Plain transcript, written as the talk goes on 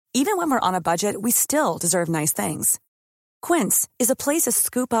Even when we're on a budget, we still deserve nice things. Quince is a place to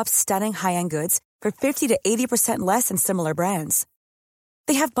scoop up stunning high-end goods for 50 to 80% less than similar brands.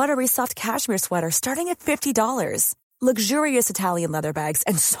 They have buttery soft cashmere sweaters starting at $50, luxurious Italian leather bags,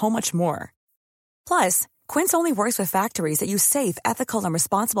 and so much more. Plus, Quince only works with factories that use safe, ethical, and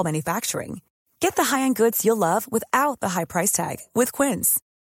responsible manufacturing. Get the high-end goods you'll love without the high price tag with Quince.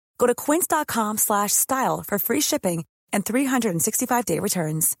 Go to quince.com/style for free shipping and 365-day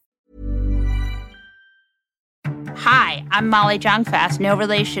returns. Hi, I'm Molly Jong-Fast, no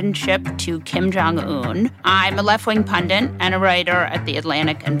relationship to Kim Jong-un. I'm a left-wing pundit and a writer at The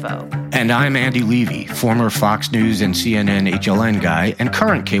Atlantic and Vogue. And I'm Andy Levy, former Fox News and CNN HLN guy and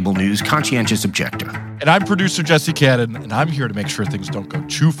current cable news conscientious objector. And I'm producer Jesse Cannon, and I'm here to make sure things don't go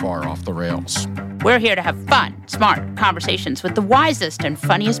too far off the rails. We're here to have fun, smart conversations with the wisest and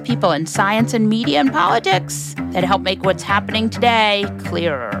funniest people in science and media and politics that help make what's happening today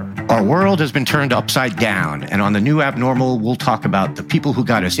clearer. Our world has been turned upside down, and on the new Abnormal, we'll talk about the people who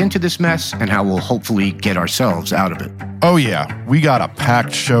got us into this mess and how we'll hopefully get ourselves out of it. Oh yeah, we got a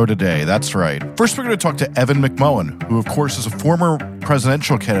packed show today, that's right. First, we're going to talk to Evan McMullen, who of course is a former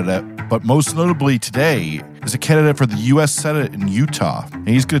presidential candidate, but most notably today is a candidate for the U.S. Senate in Utah. And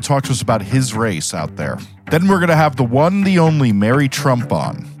he's going to talk to us about his race out there. Then we're going to have the one, the only Mary Trump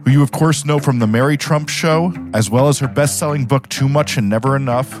on, who you of course know from The Mary Trump Show, as well as her best-selling book, Too Much and Never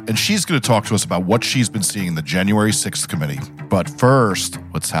Enough. And she's going to talk to us about what she's been seeing in the January 6th committee. But first,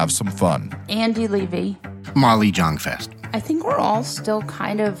 let's have some fun. Andy Levy. Molly Jong-Fast. I think we're all still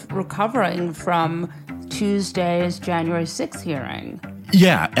kind of recovering from Tuesday's January 6th hearing.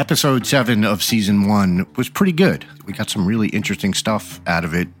 Yeah, episode 7 of season 1 was pretty good. We got some really interesting stuff out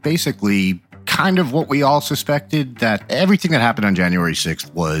of it. Basically, kind of what we all suspected, that everything that happened on January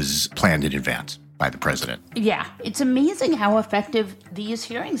 6th was planned in advance by the president. Yeah, it's amazing how effective these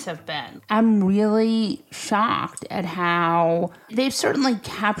hearings have been. I'm really shocked at how they've certainly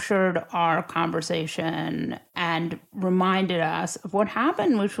captured our conversation and reminded us of what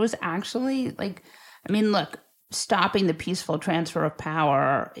happened, which was actually look, stopping the peaceful transfer of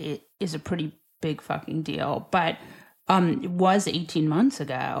power is a pretty big fucking deal, but it was 18 months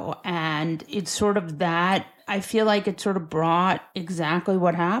ago, and it's sort of that. I feel like it sort of brought exactly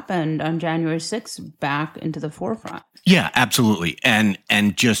what happened on January 6th back into the forefront. Yeah, absolutely. And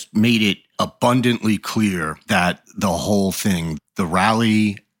just made it abundantly clear that the whole thing, the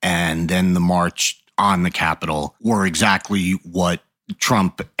rally and then the march on the Capitol, were exactly what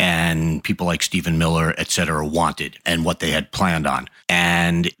Trump and people like Stephen Miller, et cetera, wanted and what they had planned on.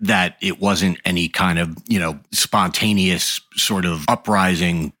 And that it wasn't any kind of, spontaneous sort of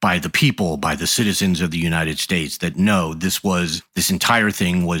uprising by the people, by the citizens of the United States. That no, this entire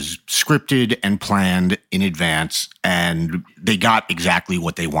thing was scripted and planned in advance. And they got exactly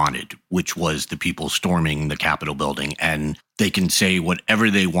what they wanted, which was the people storming the Capitol building. And they can say whatever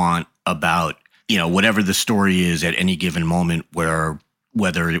they want about whatever the story is at any given moment, whether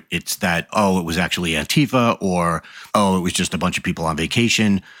it's that, it was actually Antifa, or, it was just a bunch of people on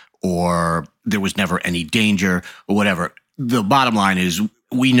vacation, or there was never any danger, or whatever. The bottom line is,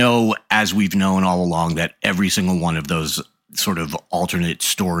 we know, as we've known all along, that every single one of those sort of alternate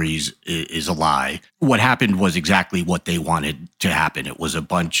stories is a lie. What happened was exactly what they wanted to happen. It was a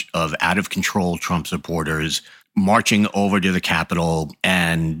bunch of out-of-control Trump supporters marching over to the Capitol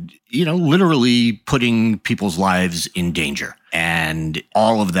and, literally putting people's lives in danger. And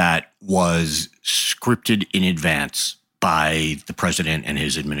all of that was scripted in advance by the president and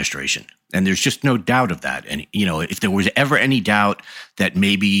his administration. And there's just no doubt of that. And, if there was ever any doubt that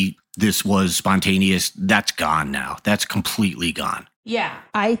maybe this was spontaneous, that's gone now. That's completely gone. Yeah,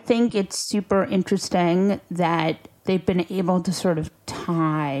 I think it's super interesting that they've been able to sort of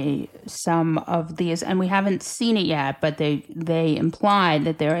tie some of these, and we haven't seen it yet, but they implied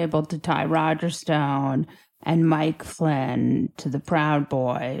that they're able to tie Roger Stone and Mike Flynn to the Proud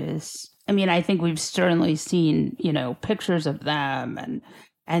Boys. I mean, I think we've certainly seen, pictures of them,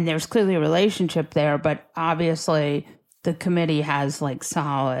 and there's clearly a relationship there, but obviously the committee has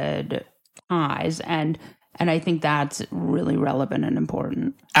solid ties, and I think that's really relevant and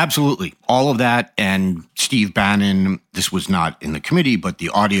important. Absolutely. All of that. And Steve Bannon, this was not in the committee, but the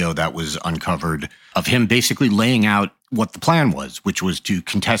audio that was uncovered of him basically laying out what the plan was, which was to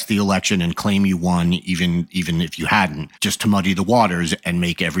contest the election and claim you won, even if you hadn't, just to muddy the waters and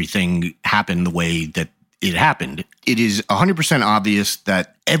make everything happen the way that it happened. It is 100% obvious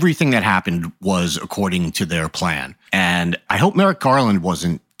that everything that happened was according to their plan. And I hope Merrick Garland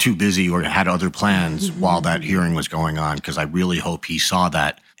wasn't too busy or had other plans while that hearing was going on, because I really hope he saw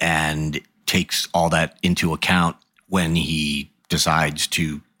that and takes all that into account when he decides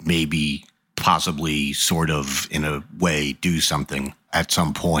to maybe possibly sort of in a way do something at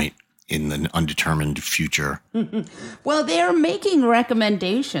some point in the undetermined future. Well, they're making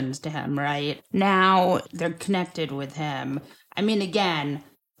recommendations to him, right? Now they're connected with him. I mean, again,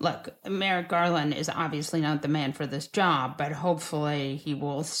 look, Merrick Garland is obviously not the man for this job, but hopefully he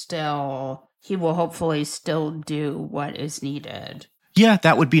will hopefully still do what is needed. Yeah,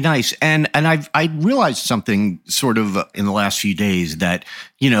 that would be nice. And I realized something sort of in the last few days that,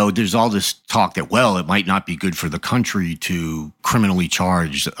 there's all this talk that, well, it might not be good for the country to criminally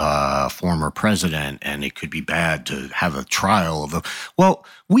charge a former president, and it could be bad to have a trial well,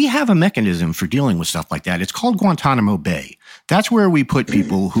 we have a mechanism for dealing with stuff like that. It's called Guantanamo Bay. That's where we put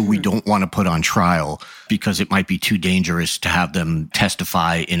people who we don't want to put on trial because it might be too dangerous to have them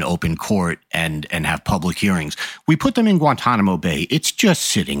testify in open court and have public hearings. We put them in Guantanamo Bay. It's just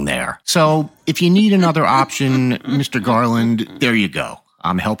sitting there. So if you need another option, Mr. Garland, there you go.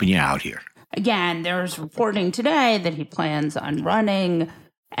 I'm helping you out here. Again, there's reporting today that he plans on running,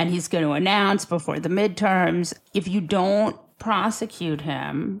 and he's going to announce before the midterms, if you don't prosecute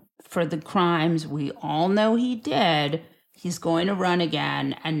him for the crimes we all know he did, he's going to run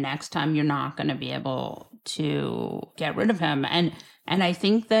again, and next time you're not going to be able to get rid of him. And I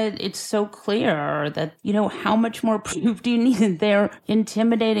think that it's so clear that, how much more proof do you need? They're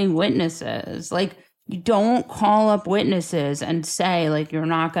intimidating witnesses. Like, you don't call up witnesses and say, like, you're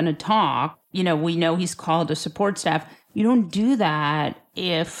not going to talk. We know he's called a support staff. You don't do that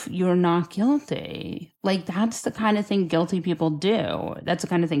if you're not guilty. Like, that's the kind of thing guilty people do. That's the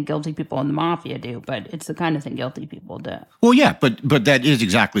kind of thing guilty people in the mafia do, but it's the kind of thing guilty people do. Well, yeah, but that is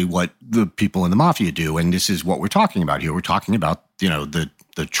exactly what the people in the mafia do, and this is what we're talking about here. We're talking about,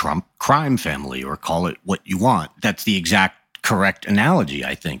 the Trump crime family, or call it what you want. That's the exact correct analogy,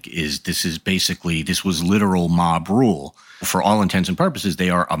 I think, this was literal mob rule. For all intents and purposes, they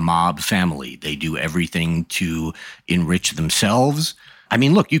are a mob family. They do everything to enrich themselves. I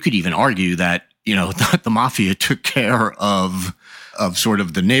mean, look, you could even argue that, the mafia took care of sort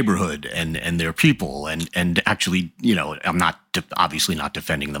of the neighborhood and their people. And actually, I'm obviously not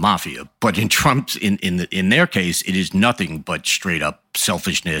defending the mafia, but in Trump's, in their case, it is nothing but straight up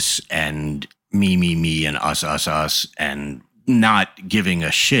selfishness and me, and us, and not giving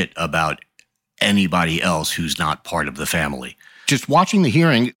a shit about anybody else who's not part of the family. Just watching the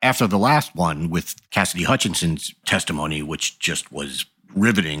hearing after the last one with Cassidy Hutchinson's testimony, which just was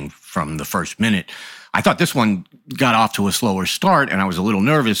riveting from the first minute, I thought this one got off to a slower start, and I was a little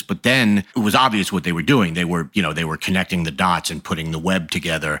nervous, but then it was obvious what they were doing. They were connecting the dots and putting the web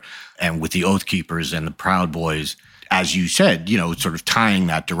together, and with the Oath Keepers and the Proud Boys, as you said, sort of tying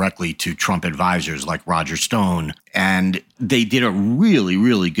that directly to Trump advisors like Roger Stone. And they did a really,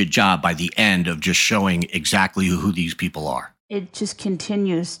 really good job by the end of just showing exactly who these people are. It just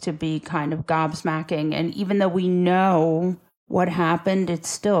continues to be kind of gobsmacking. And even though we know what happened, it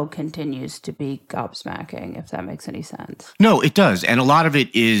still continues to be gobsmacking, if that makes any sense. No, it does. And a lot of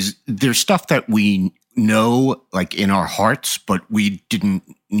it is, there's stuff that we know, like in our hearts, but we didn't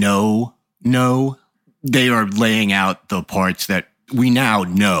know. They are laying out the parts that we now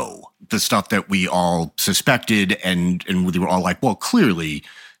know, the stuff that we all suspected, and we were all like, well, clearly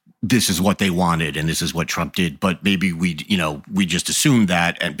this is what they wanted and this is what Trump did. But maybe we just assumed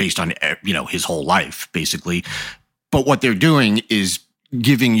that, and based on, his whole life, basically. But what they're doing is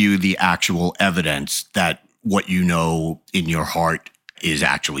giving you the actual evidence that what you know in your heart is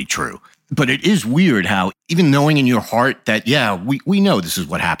actually true. But it is weird how, even knowing in your heart that, yeah, we know this is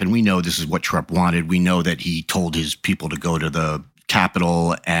what happened. We know this is what Trump wanted. We know that he told his people to go to the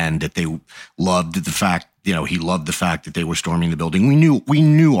Capitol and that they loved the fact, he loved the fact that they were storming the building. We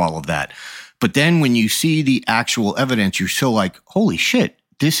knew all of that. But then when you see the actual evidence, you're so like, holy shit,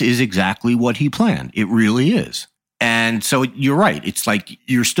 this is exactly what he planned. It really is. And so you're right. It's like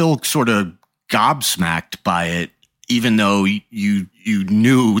you're still sort of gobsmacked by it, even though you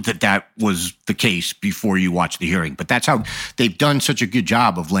knew that was the case before you watched the hearing. But that's how they've done such a good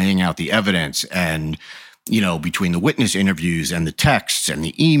job of laying out the evidence, and, between the witness interviews and the texts and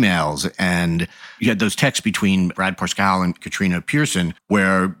the emails. And you had those texts between Brad Parscale and Katrina Pearson,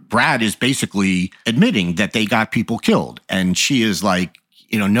 where Brad is basically admitting that they got people killed. And she is like,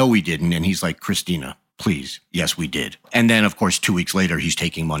 no, we didn't. And he's like, Christina, please. Yes, we did. And then, of course, 2 weeks later, he's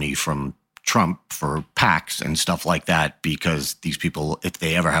taking money from Trump for PACs and stuff like that, because these people, if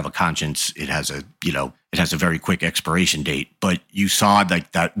they ever have a conscience, it has a very quick expiration date. But you saw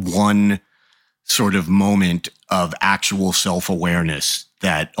like that one sort of moment of actual self-awareness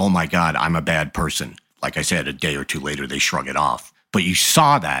that, oh my God, I'm a bad person. Like I said, a day or two later, they shrug it off. But you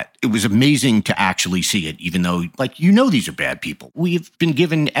saw that. It was amazing to actually see it, even though, like, these are bad people. We've been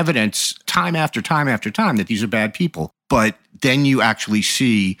given evidence time after time after time that these are bad people. But then you actually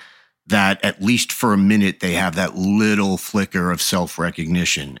see that at least for a minute, they have that little flicker of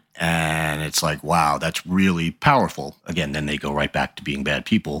self-recognition. And it's like, wow, that's really powerful. Again, then they go right back to being bad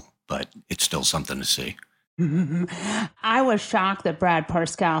people, but it's still something to see. I was shocked that Brad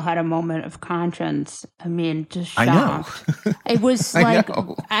Parscale had a moment of conscience. I mean, just shocked. I know. It was like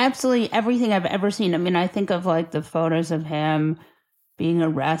absolutely everything I've ever seen. I mean, I think of like the photos of him being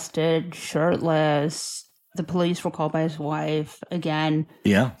arrested, shirtless. The police were called by his wife. Again,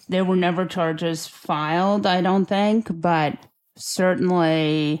 yeah, there were never charges filed, I don't think, but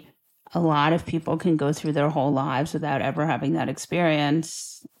certainly a lot of people can go through their whole lives without ever having that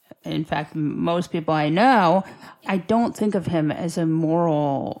experience. In fact, most people I know, I don't think of him as a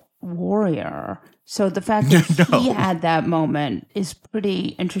moral warrior. So the fact that he had that moment is pretty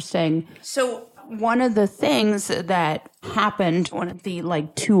interesting. So one of the things that happened, one of the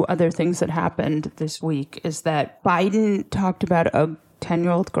two other things that happened this week is that Biden talked about a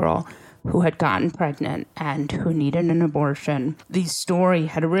 10-year-old girl who had gotten pregnant and who needed an abortion. The story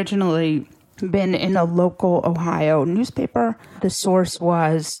had originally been in a local Ohio newspaper. The source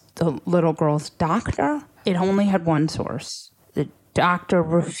was the little girl's doctor. It only had one source. The doctor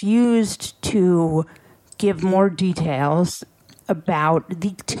refused to give more details about the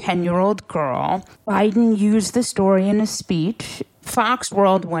 10-year-old girl. Biden used the story in a speech. Fox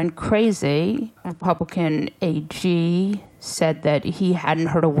World went crazy. Republican AG said that he hadn't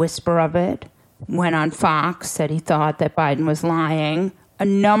heard a whisper of it. Went on Fox, said he thought that Biden was lying. A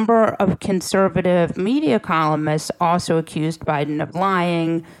number of conservative media columnists also accused Biden of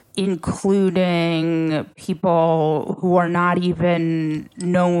lying, including people who are not even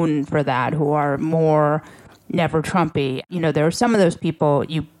known for that, who are more never Trumpy. There are some of those people,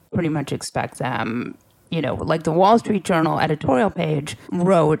 you pretty much expect them, like the Wall Street Journal editorial page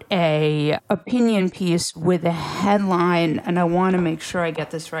wrote a opinion piece with a headline, and I want to make sure I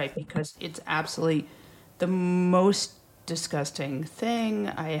get this right because it's absolutely the most disgusting thing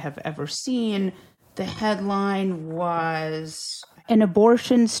I have ever seen. The headline was, "An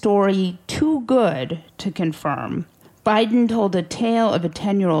abortion story too good to confirm. Biden told a tale of a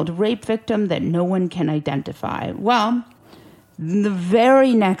 10-year-old rape victim that no one can identify." Well, the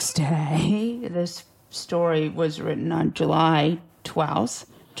very next day, this story was written on July 12th,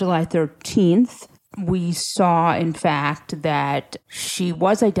 July 13th. We saw, in fact, that she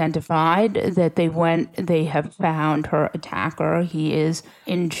was identified, that they have found her attacker. He is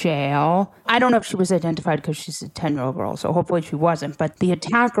in jail. I don't know if she was identified because she's a 10-year-old girl, so hopefully she wasn't. But the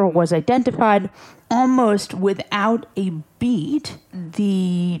attacker was identified almost without a beat.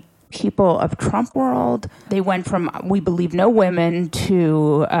 The people of Trump world, they went from "we believe no women"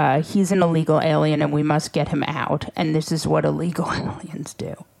 to "he's an illegal alien and we must get him out." And this is what illegal aliens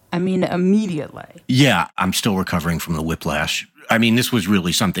do. I mean, immediately. Yeah, I'm still recovering from the whiplash. I mean, this was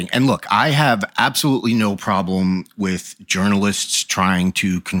really something. And look, I have absolutely no problem with journalists trying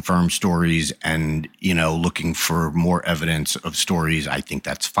to confirm stories and, looking for more evidence of stories. I think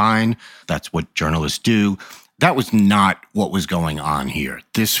that's fine. That's what journalists do. That was not what was going on here.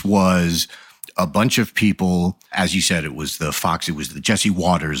 This was a bunch of people, as you said, it was the Fox, it was the Jesse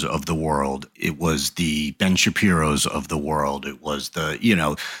Waters of the world. It was the Ben Shapiros of the world. It was the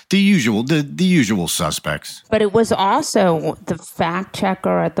usual suspects. But it was also the fact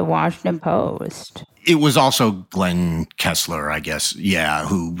checker at the Washington Post. It was also Glenn Kessler, I guess. Yeah,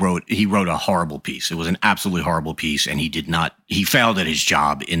 who wrote a horrible piece. It was an absolutely horrible piece. And he failed at his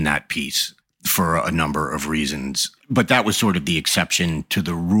job in that piece for a number of reasons. But that was sort of the exception to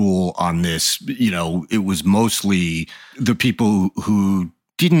the rule on this. It was mostly the people who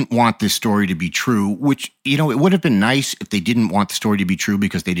didn't want this story to be true, which, it would have been nice if they didn't want the story to be true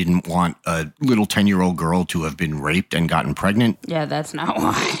because they didn't want a little 10-year-old girl to have been raped and gotten pregnant. Yeah, that's not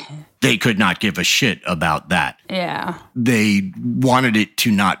why. They could not give a shit about that. Yeah. They wanted it to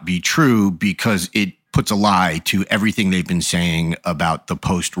not be true because it puts a lie to everything they've been saying about the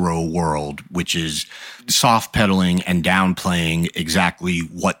post-Roe world, which is soft pedaling and downplaying exactly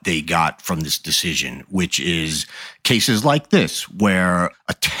what they got from this decision, which is cases like this, where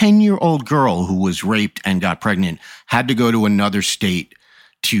a 10-year-old girl who was raped and got pregnant had to go to another state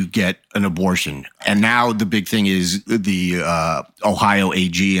to get an abortion. And now the big thing is the Ohio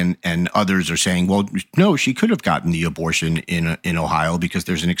AG and others are saying, well, no, she could have gotten the abortion in Ohio because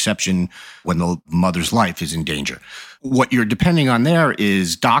there's an exception when the mother's life is in danger. What you're depending on there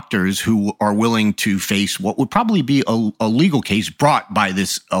is doctors who are willing to face what would probably be a legal case brought by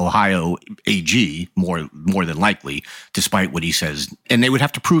this Ohio AG, more than likely, despite what he says. And they would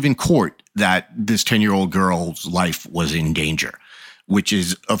have to prove in court that this 10-year-old girl's life was in danger, which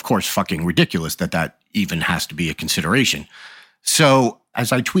is, of course, fucking ridiculous that even has to be a consideration. So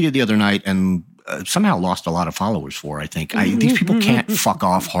as I tweeted the other night and somehow lost a lot of followers for, I think, these people can't fuck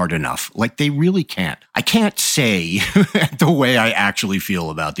off hard enough. Like, they really can't. I can't say the way I actually feel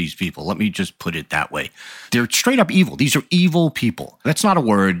about these people. Let me just put it that way. They're straight up evil. These are evil people. That's not a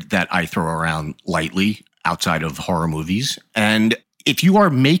word that I throw around lightly outside of horror movies. And if you are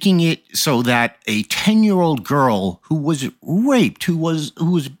making it so that a 10-year-old girl who was raped, who was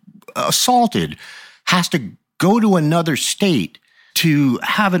assaulted, has to go to another state to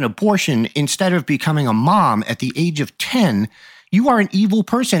have an abortion instead of becoming a mom at the age of 10, you are an evil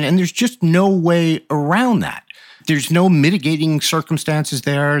person. And there's just no way around that. There's no mitigating circumstances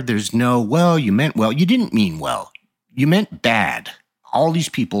there. There's no, well, you meant well. You didn't mean well. You meant bad. All these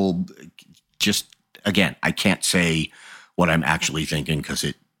people just, again, I can't say what I'm actually thinking because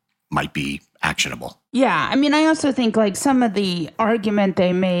it might be actionable. Yeah, I mean, I also think like some of the argument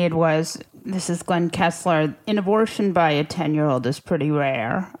they made was, this is Glenn Kessler, an abortion by a 10-year-old is pretty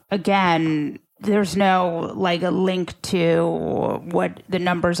rare. Again, there's no like a link to what the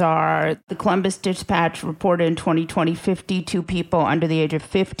numbers are. The Columbus Dispatch reported in 2020, 52 people under the age of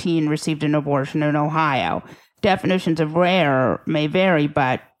 15 received an abortion in Ohio. Definitions of rare may vary,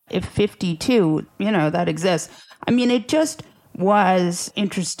 but if 52, that exists. I mean, it just was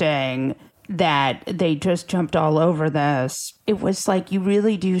interesting that they just jumped all over this. It was like you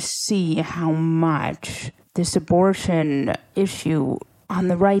really do see how much this abortion issue on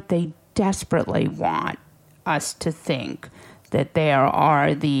the right, they desperately want us to think that there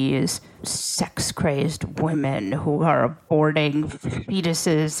are these sex-crazed women who are aborting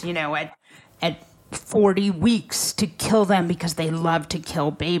fetuses, at 40 weeks to kill them because they love to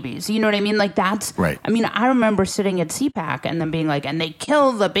kill babies. You know what I mean? Like that's right. I mean, I remember sitting at CPAC and then being like, and they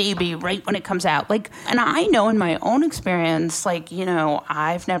kill the baby right when it comes out. Like, and I know in my own experience, like,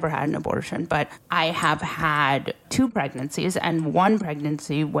 I've never had an abortion, but I have had 2 pregnancies and 1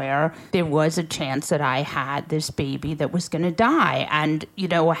 pregnancy where there was a chance that I had this baby that was going to die and,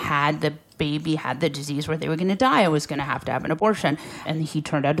 had the baby had the disease where they were going to die, I was going to have an abortion. And he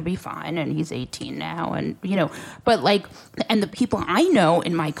turned out to be fine, and he's 18 now. And, but like, and the people I know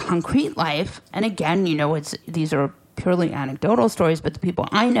in my concrete life, and again, these are purely anecdotal stories, but the people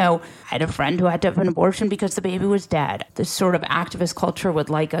I know, I had a friend who had to have an abortion because the baby was dead. This sort of activist culture would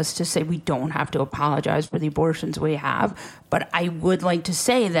like us to say we don't have to apologize for the abortions we have. But I would like to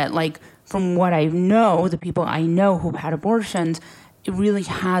say that, like, from what I know, the people I know who've had abortions, it really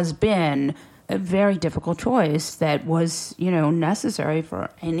has been a very difficult choice that was, necessary for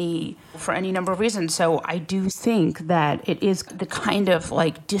any number of reasons. So I do think that it is the kind of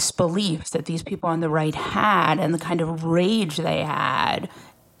like disbelief that these people on the right had and the kind of rage they had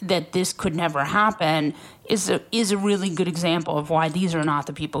that this could never happen is a really good example of why these are not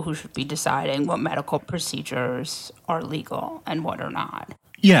the people who should be deciding what medical procedures are legal and what are not.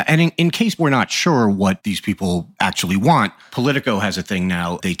 Yeah, and in case we're not sure what these people actually want, Politico has a thing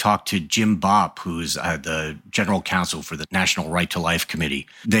now. They talked to Jim Bopp, who's the general counsel for the National Right to Life Committee.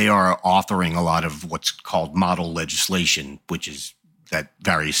 They are authoring a lot of what's called model legislation, which is that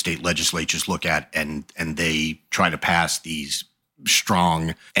various state legislatures look at, and they try to pass these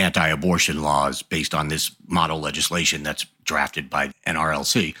strong anti-abortion laws based on this model legislation that's drafted by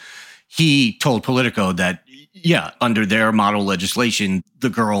NRLC. He told Politico that, yeah, under their model legislation, the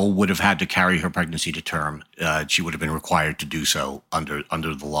girl would have had to carry her pregnancy to term. She would have been required to do so under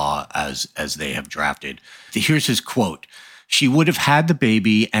the law as they have drafted. Here's his quote. She would have had the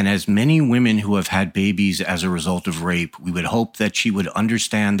baby, and as many women who have had babies as a result of rape, we would hope that she would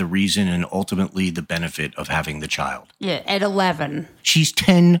understand the reason and ultimately the benefit of having the child. Yeah, at 11. She's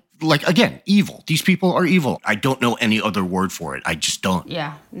 10. Like, again, evil. These people are evil. I don't know any other word for it. I just don't.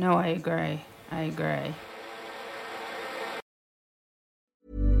 Yeah, no, I agree.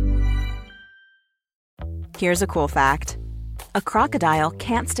 Here's a cool fact. A crocodile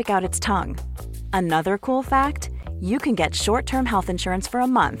can't stick out its tongue. Another cool fact, you can get short-term health insurance for a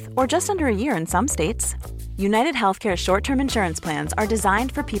month or just under a year in some states. United Healthcare short-term insurance plans are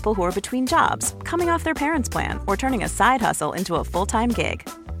designed for people who are between jobs, coming off their parents' plan, or turning a side hustle into a full-time gig.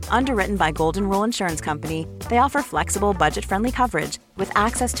 Underwritten by Golden Rule Insurance Company, they offer flexible, budget-friendly coverage with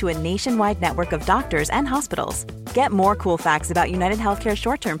access to a nationwide network of doctors and hospitals. Get more cool facts about United Healthcare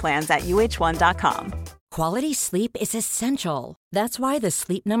short-term plans at uh1.com. Quality sleep is essential. That's why the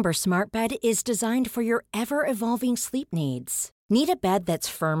Sleep Number Smart Bed is designed for your ever-evolving sleep needs. Need a bed that's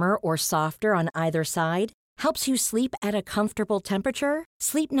firmer or softer on either side? Helps you sleep at a comfortable temperature?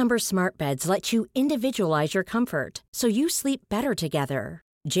 Sleep Number Smart Beds let you individualize your comfort, so you sleep better together.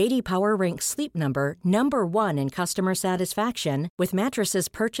 J.D. Power ranks Sleep Number number 1 in customer satisfaction with mattresses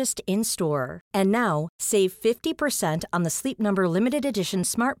purchased in-store. And now, save 50% on the Sleep Number Limited Edition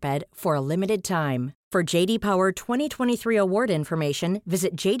Smart Bed for a limited time. For J.D. Power 2023 award information,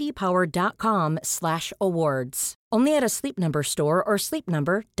 visit jdpower.com/awards. Only at a Sleep Number store or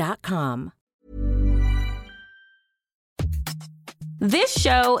sleepnumber.com. This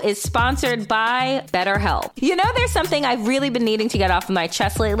show is sponsored by BetterHelp. You know, there's something I've really been needing to get off of my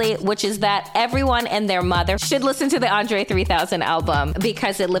chest lately, which is that everyone and their mother should listen to the Andre 3000 album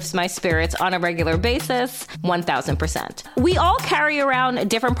because it lifts my spirits on a regular basis, 1000%. We all carry around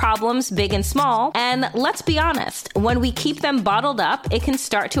different problems, big and small, and let's be honest, when we keep them bottled up, it can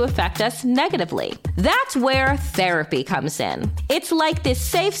start to affect us negatively. That's where therapy comes in. It's like this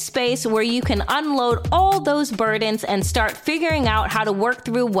safe space where you can unload all those burdens and start figuring out how to work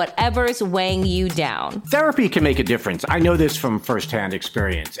through whatever's weighing you down. Therapy can make a difference. I know this from firsthand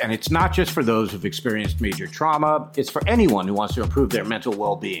experience, and it's not just for those who've experienced major trauma. It's for anyone who wants to improve their mental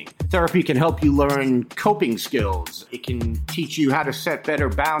well-being. Therapy can help you learn coping skills. It can teach you how to set better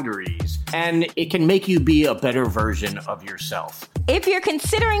boundaries, and it can make you be a better version of yourself. If you're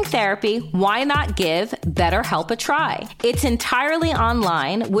considering therapy, why not give BetterHelp a try? It's entirely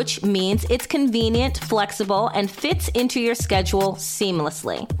online, which means it's convenient, flexible, and fits into your schedule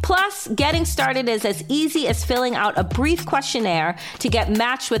seamlessly. Plus, getting started is as easy as filling out a brief questionnaire to get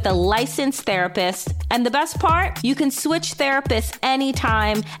matched with a licensed therapist. And the best part, you can switch therapists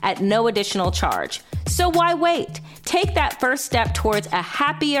anytime at no additional charge. So why wait? Take that first step towards a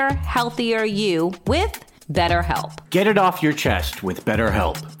happier, healthier you with BetterHelp. Get it off your chest with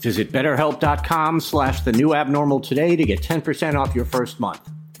BetterHelp. Visit BetterHelp.com/thenewabnormal today to get 10% off your first month.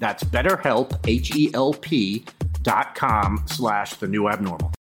 That's BetterHelp,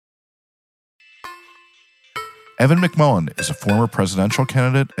 HELP.com/thenewabnormal. Evan McMullin is a former presidential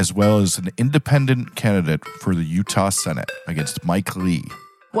candidate as well as an independent candidate for the Utah Senate against Mike Lee.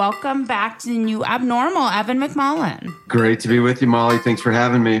 Welcome back to the New Abnormal, Evan McMullin. Great to be with you, Molly. Thanks for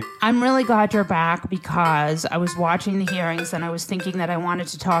having me. I'm really glad you're back because I was watching the hearings and I was thinking that I wanted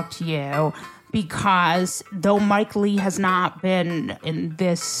to talk to you because though Mike Lee has not been in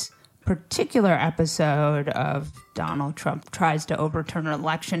this particular episode of Donald Trump tries to overturn an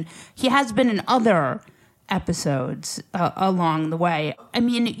election, he has been in other episodes along the way. I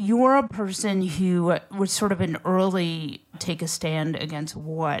mean, you're a person who was sort of an early take a stand against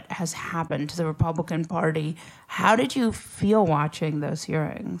what has happened to the Republican Party. How did you feel watching those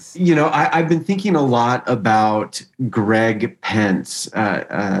hearings? You know, I've been thinking a lot about Greg Pence,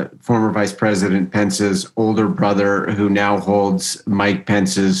 former Vice President Pence's older brother, who now holds Mike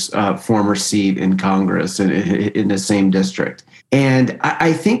Pence's former seat in Congress in the same district. And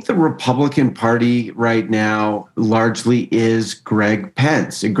I think the Republican Party right now largely is Greg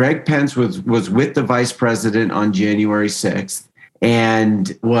Pence. And Greg Pence was with the vice president on January 6th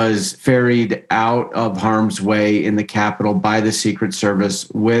and was ferried out of harm's way in the Capitol by the Secret Service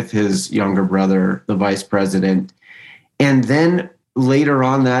with his younger brother, the vice president. And then later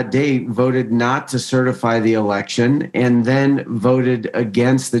on that day, voted not to certify the election and then voted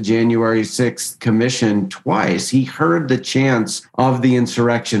against the January 6th commission twice. He heard the chants of the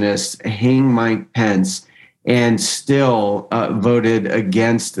insurrectionists hang Mike Pence and still voted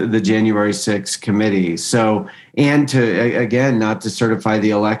against the January 6th committee. So, and to, again, not to certify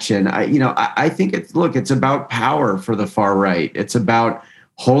the election. I think it's about power for the far right. It's about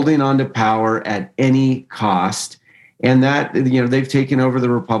holding on to power at any cost. And that, they've taken over the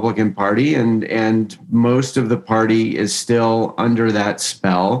Republican Party and most of the party is still under that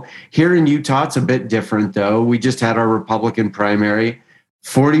spell. Here in Utah, it's a bit different, though. We just had our Republican primary.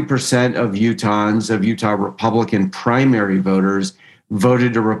 40% of Utah Republican primary voters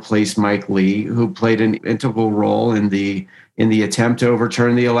voted to replace Mike Lee, who played an integral role in the attempt to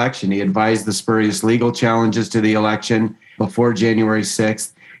overturn the election. He advised the spurious legal challenges to the election before January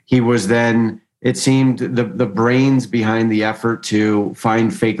 6th. He was then, it seemed, the brains behind the effort to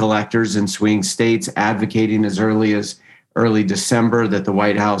find fake electors in swing states, advocating as early December that the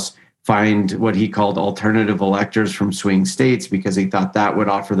White House find what he called alternative electors from swing states because he thought that would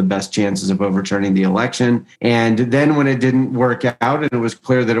offer the best chances of overturning the election. And then when it didn't work out and it was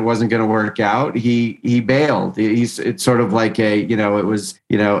clear that it wasn't going to work out, he bailed. It's sort of like a planned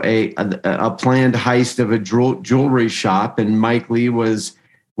heist of a jewelry shop, and Mike Lee was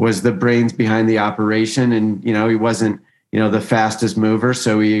the brains behind the operation, and he wasn't the fastest mover,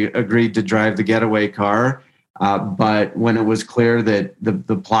 so he agreed to drive the getaway car. But when it was clear that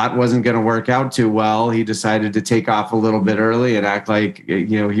the plot wasn't going to work out too well, he decided to take off a little bit early and act like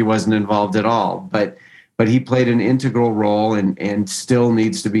he wasn't involved at all. But he played an integral role and still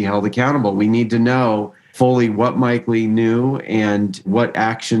needs to be held accountable. We need to know fully what Mike Lee knew and what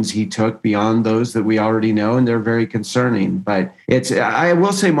actions he took beyond those that we already know, and they're very concerning. But I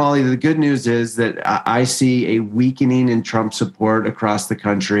will say, Molly, the good news is that I see a weakening in Trump support across the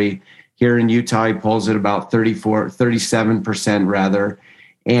country. Here in Utah, he polls at about 37% rather.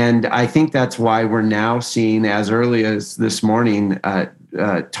 And I think that's why we're now seeing, as early as this morning,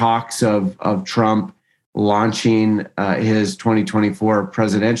 talks of Trump launching his 2024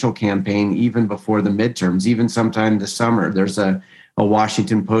 presidential campaign even before the midterms, even sometime this summer. There's a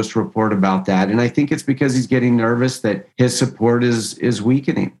Washington Post report about that. And I think it's because he's getting nervous that his support is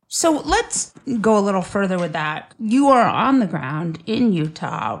weakening. So let's go a little further with that. You are on the ground in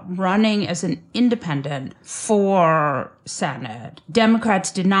Utah running as an independent for Senate.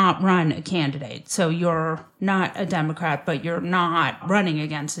 Democrats did not run a candidate. So you're not a Democrat, but you're not running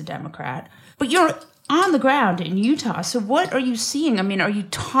against a Democrat. But you're on the ground in Utah. So what are you seeing? I mean, are you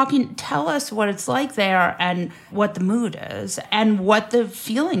talking? Tell us what it's like there and what the mood is and what the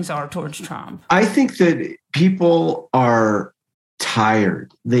feelings are towards Trump. I think that people are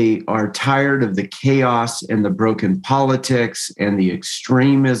tired. They are tired of the chaos and the broken politics and the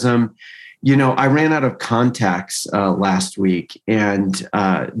extremism. I ran out of contacts last week, and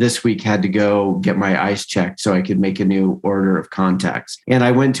this week had to go get my eyes checked so I could make a new order of contacts. And I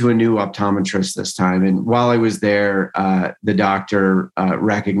went to a new optometrist this time. And while I was there, the doctor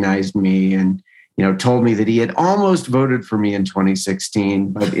recognized me and told me that he had almost voted for me in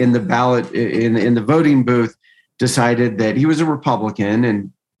 2016, but in the ballot, in the voting booth, decided that he was a Republican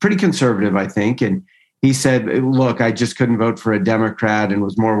and pretty conservative, I think. And he said, look, I just couldn't vote for a Democrat and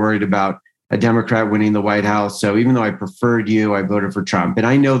was more worried about a Democrat winning the White House. So even though I preferred you, I voted for Trump. And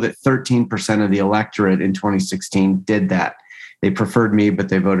I know that 13% of the electorate in 2016 did that. They preferred me, but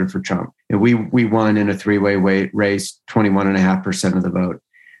they voted for Trump. And we won in a three-way race, 21.5% of the vote.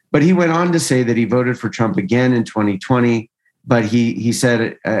 But he went on to say that he voted for Trump again in 2020. But he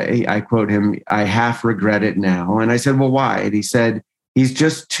said, I quote him, "I half regret it now." And I said, well, why? And he said, he's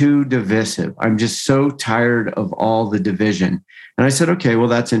just too divisive. I'm just so tired of all the division. And I said, okay, well,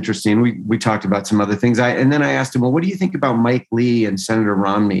 that's interesting. We talked about some other things. And then I asked him, well, what do you think about Mike Lee and Senator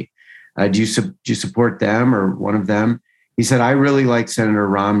Romney? Do you support them or one of them? He said, I really like Senator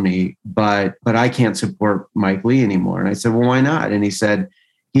Romney, but I can't support Mike Lee anymore. And I said, well, why not? And he said,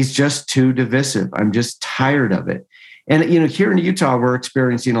 he's just too divisive. I'm just tired of it. And, here in Utah, we're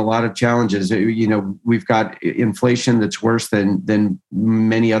experiencing a lot of challenges. We've got inflation that's worse than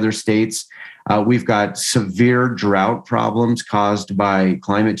many other states. We've got severe drought problems caused by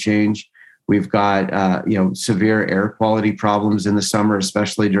climate change. We've got, severe air quality problems in the summer,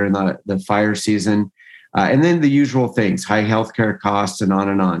 especially during the fire season. And then the usual things, high healthcare costs and on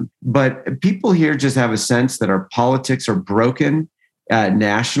and on. But people here just have a sense that our politics are broken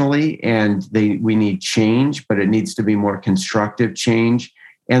nationally, and we need change, but it needs to be more constructive change.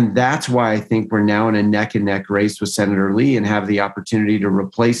 And that's why I think we're now in a neck and neck race with Senator Lee and have the opportunity to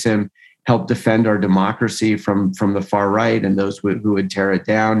replace him, help defend our democracy from the far right and those who would tear it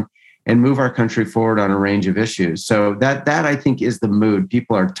down, and move our country forward on a range of issues. So that I think is the mood.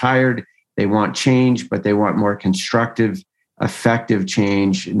 People are tired. They want change, but they want more constructive, effective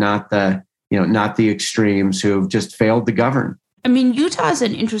change, not the extremes who have just failed to govern. I mean, Utah is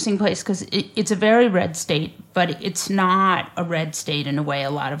an interesting place because it's a very red state, but it's not a red state in a way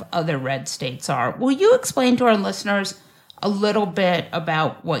a lot of other red states are. Will you explain to our listeners a little bit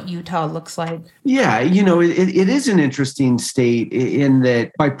about what Utah looks like? Yeah, it is an interesting state in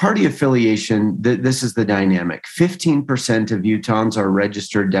that by party affiliation, this is the dynamic. 15% of Utahns are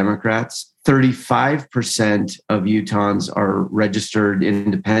registered Democrats. 35% of Utahns are registered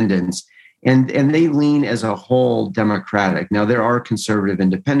independents. And they lean as a whole Democratic. Now, there are conservative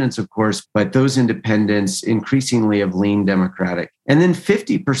independents, of course, but those independents increasingly have leaned Democratic. And then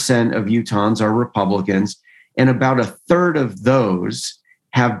 50% of Utahns are Republicans, and about a third of those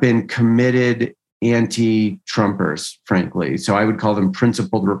have been committed anti-Trumpers, frankly. So I would call them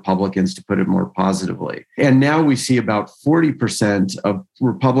principled Republicans, to put it more positively. And now we see about 40% of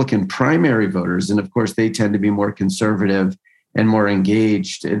Republican primary voters, and of course, they tend to be more conservative and more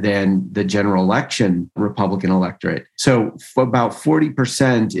engaged than the general election Republican electorate. So about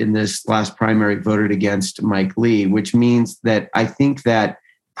 40% in this last primary voted against Mike Lee, which means that I think that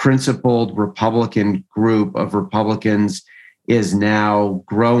principled Republican group of Republicans is now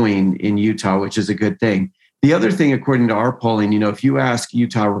growing in Utah, which is a good thing. The other thing, according to our polling, if you ask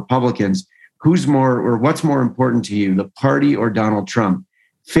Utah Republicans, who's more or what's more important to you, the party or Donald Trump?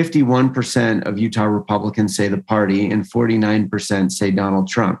 51% of Utah Republicans say the party and 49% say Donald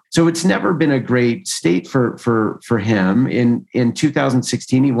Trump. So it's never been a great state for him. In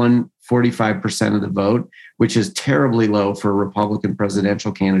 2016, he won 45% of the vote, which is terribly low for a Republican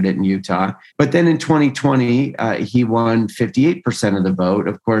presidential candidate in Utah. But then in 2020, he won 58% of the vote.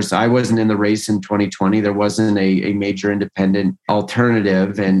 Of course, I wasn't in the race in 2020. There wasn't a major independent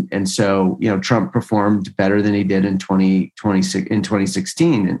alternative. And so, Trump performed better than he did in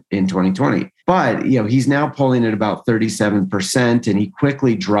 2016 and in 2020. But, he's now polling at about 37%, and he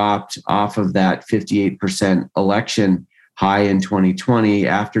quickly dropped off of that 58% election high in 2020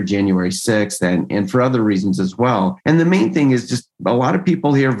 after January 6th and for other reasons as well. And the main thing is just a lot of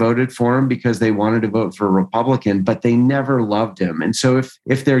people here voted for him because they wanted to vote for a Republican, but they never loved him. And so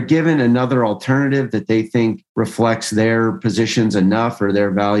if they're given another alternative that they think reflects their positions enough or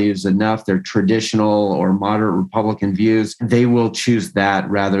their values enough, their traditional or moderate Republican views, they will choose that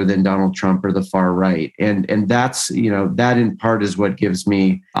rather than Donald Trump or the far right. And that's, that in part is what gives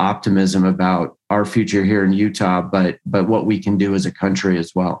me optimism about our future here in Utah, but what we can do as a country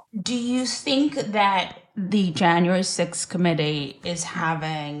as well. Do you think that the January 6th committee is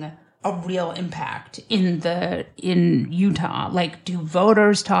having a real impact in Utah? Like, do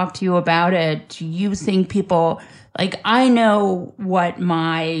voters talk to you about it? Do you think people, I know what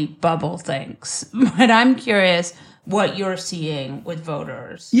my bubble thinks, but I'm curious what you're seeing with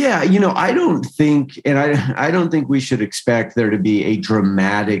voters. Yeah, I don't think, and I don't think we should expect there to be a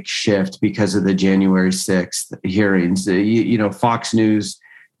dramatic shift because of the January 6th hearings. Fox News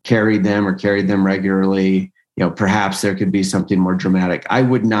carried them regularly. Perhaps there could be something more dramatic. I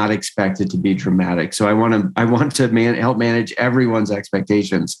would not expect it to be dramatic. So I want to help manage everyone's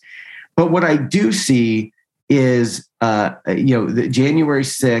expectations. But what I do see is, the January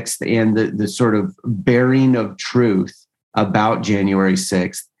 6th and the sort of bearing of truth about January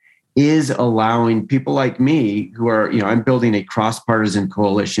 6th is allowing people like me who are, I'm building a cross-partisan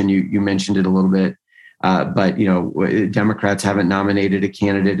coalition. You mentioned it a little bit, but Democrats haven't nominated a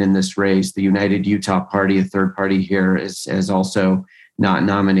candidate in this race. The United Utah Party, a third party here, has also not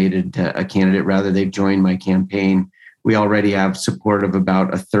nominated a candidate. Rather, they've joined my campaign. We already have support of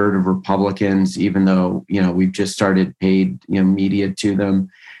about a third of Republicans, even though, we've just started paid, media to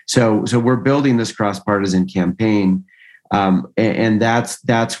them. So we're building this cross-partisan campaign. And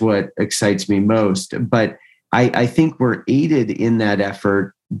that's what excites me most. But I think we're aided in that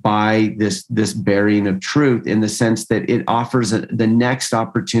effort by this bearing of truth, in the sense that it offers the next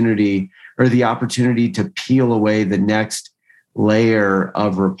opportunity, or the opportunity to peel away the next layer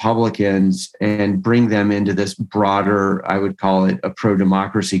of Republicans and bring them into this broader, I would call it a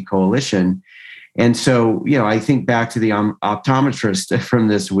pro-democracy coalition. And so, I think back to the optometrist from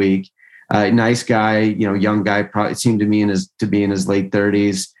this week, nice guy, young guy, probably seemed to me to be in his late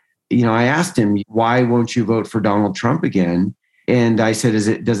 30s. I asked him, why won't you vote for Donald Trump again? And I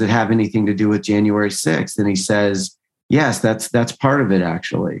said, does it have anything to do with January 6th? And he says, yes, that's part of it,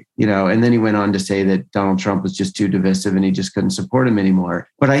 actually. And then he went on to say that Donald Trump was just too divisive and he just couldn't support him anymore.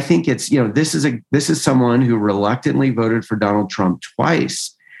 But I think it's, this is someone who reluctantly voted for Donald Trump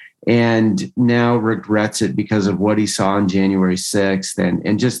twice and now regrets it because of what he saw on January 6th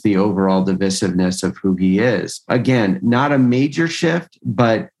and just the overall divisiveness of who he is. Again, not a major shift,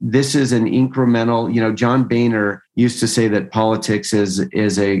 but this is an incremental. John Boehner used to say that politics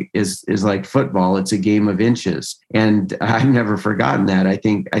is like football. It's a game of inches. And I've never forgotten that. I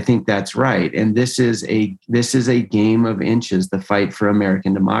think that's right. And this is a game of inches, the fight for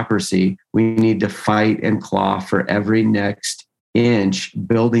American democracy. We need to fight and claw for every next inch,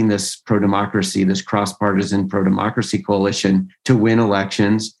 building this pro-democracy, this cross-partisan pro-democracy coalition to win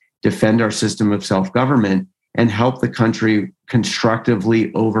elections, defend our system of self-government, and help the country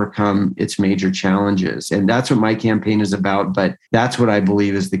constructively overcome its major challenges. And that's what my campaign is about. But that's what I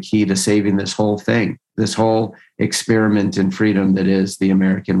believe is the key to saving this whole thing, this whole experiment in freedom that is the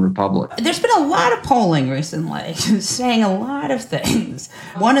American Republic. There's been a lot of polling recently saying a lot of things.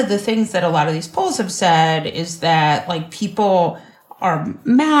 One of the things that a lot of these polls have said is that people are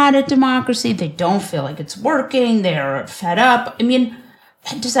mad at democracy. They don't feel like it's working. They're fed up. I mean,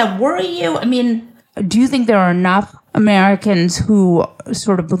 does that worry you? I mean, do you think there are enough Americans who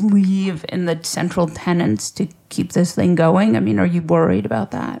sort of believe in the central tenets to keep this thing going? I mean, are you worried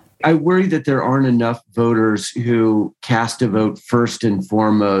about that? I worry that there aren't enough voters who cast a vote first and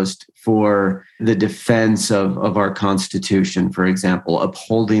foremost for the defense of our Constitution, for example,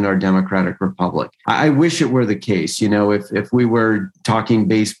 upholding our democratic republic. I wish it were the case. You know, if we were talking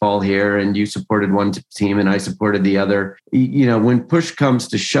baseball here and you supported one team and I supported the other, you know, when push comes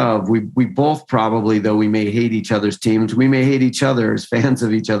to shove, we both probably, though we may hate each other's teams, we may hate each other as fans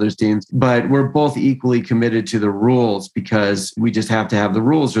of each other's teams, but we're both equally committed to the rules because we just have to have the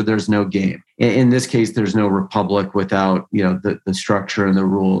rules or there's no game. In this case, there's no republic without, you know, the structure and the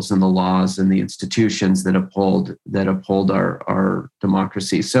rules and the laws and the institutions that uphold our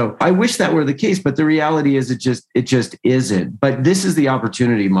democracy. So I wish that were the case, but the reality is it just isn't. But this is the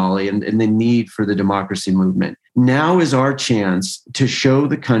opportunity, Molly, and the need for the democracy movement. Now is our chance to show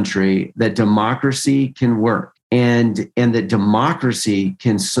the country that democracy can work. And that democracy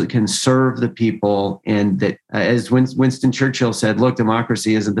can serve the people, and that, as Winston Churchill said, look,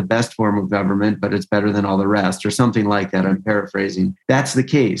 democracy isn't the best form of government, but it's better than all the rest, or something like that. I'm paraphrasing. That's the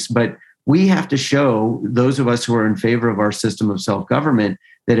case. But we have to show those of us who are in favor of our system of self-government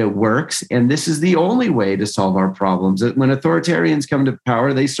that it works. And this is the only way to solve our problems. When authoritarians come to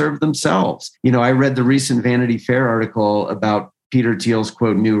power, they serve themselves. You know, I read the recent Vanity Fair article about Peter Thiel's,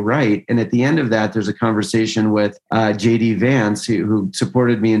 quote, new right. And at the end of that, there's a conversation with J.D. Vance, who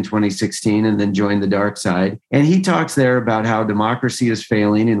supported me in 2016 and then joined the dark side. And he talks there about how democracy is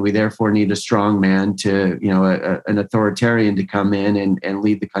failing and we therefore need a strong man to, you know, an authoritarian to come in and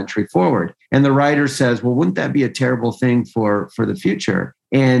lead the country forward. And the writer says, well, wouldn't that be a terrible thing for the future?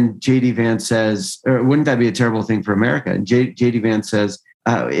 And J.D. Vance says, or wouldn't that be a terrible thing for America? And J.D. Vance says,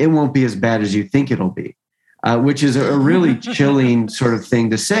 it won't be as bad as you think it'll be. Which is a really chilling sort of thing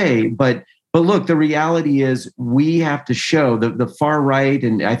to say. But look, the reality is we have to show the far right,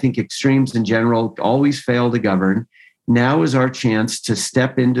 and I think extremes in general, always fail to govern. Now is our chance to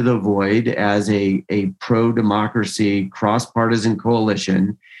step into the void as a pro-democracy, cross-partisan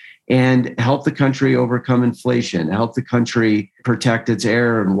coalition and help the country overcome inflation, help the country protect its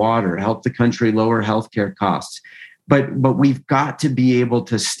air and water, help the country lower healthcare costs. But we've got to be able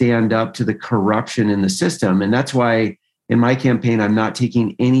to stand up to the corruption in the system. And that's why in my campaign, I'm not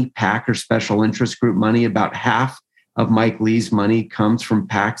taking any PAC or special interest group money. About half of Mike Lee's money comes from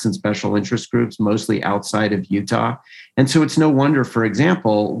PACs and special interest groups, mostly outside of Utah. And so it's no wonder, for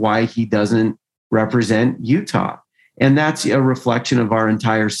example, why he doesn't represent Utah. And that's a reflection of our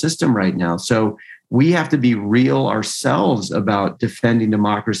entire system right now. So we have to be real ourselves about defending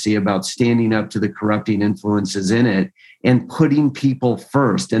democracy, about standing up to the corrupting influences in it and putting people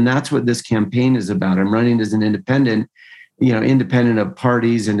first. And that's what this campaign is about. I'm running as an independent, you know, independent of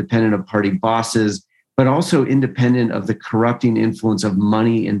parties, independent of party bosses, but also independent of the corrupting influence of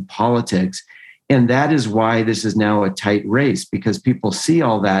money in politics. And that is why this is now a tight race, because people see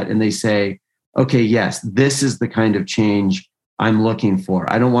all that and they say, okay, yes, this is the kind of change I'm looking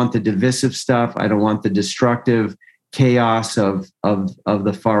for. I don't want the divisive stuff. I don't want the destructive chaos of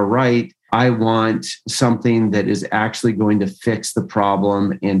the far right. I want something that is actually going to fix the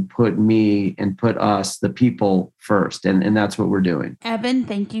problem and put me and put us, the people, first. And that's what we're doing. Evan,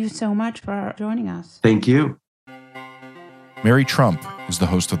 thank you so much for joining us. Thank you. Mary Trump is the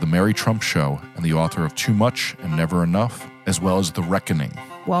host of The Mary Trump Show and the author of Too Much and Never Enough, as well as The Reckoning.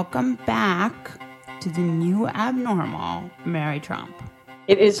 Welcome back to the new abnormal, Mary Trump.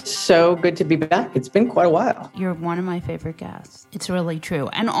 It is so good to be back. It's been quite a while. You're one of my favorite guests. It's really true.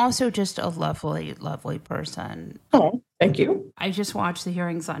 And also just a lovely, lovely person. Oh, thank you. I just watched the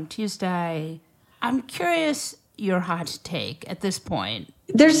hearings on Tuesday. I'm curious your hot take at this point.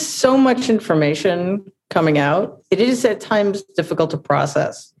 There's so much information coming out. It is at times difficult to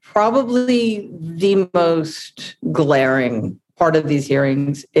process. Probably the most glaring part of these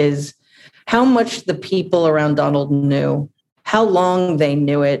hearings is how much the people around Donald knew, how long they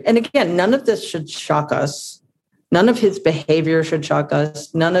knew it. And again, none of this should shock us. None of his behavior should shock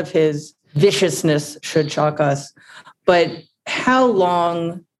us. None of his viciousness should shock us. But how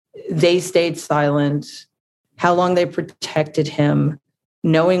long they stayed silent, how long they protected him,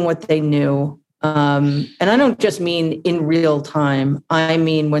 knowing what they knew. And I don't just mean in real time. I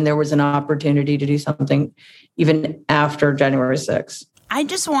mean when there was an opportunity to do something even after January 6th. I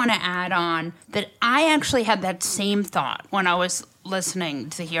just want to add on that I actually had that same thought when I was listening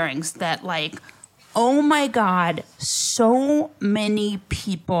to the hearings, that like, oh my God, so many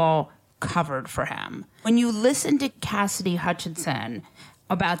people covered for him. When you listen to Cassidy Hutchinson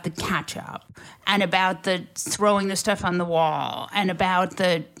about the catch-up and about the throwing the stuff on the wall and about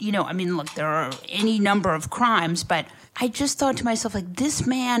the, look, there are any number of crimes, but I just thought to myself, like, this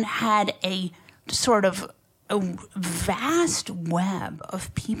man had a sort of a vast web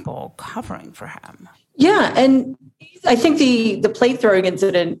of people covering for him. Yeah, and I think the plate throwing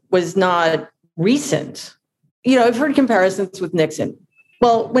incident was not recent. I've heard comparisons with Nixon.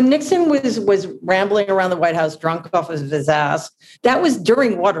 Well, when Nixon was rambling around the White House drunk off of his ass, that was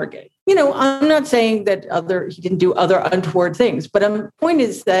during Watergate. I'm not saying that he didn't do other untoward things, but the point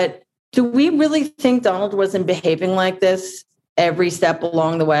is that, do we really think Donald wasn't behaving like this every step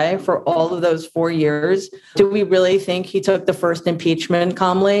along the way for all of those 4 years? Do we really think he took the first impeachment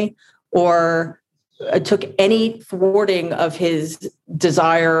calmly, or took any thwarting of his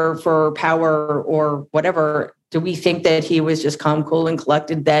desire for power or whatever? Do we think that he was just calm, cool, and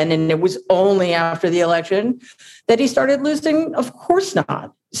collected then, and it was only after the election that he started losing? Of course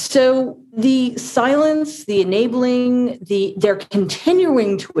not. So the silence, the enabling, they're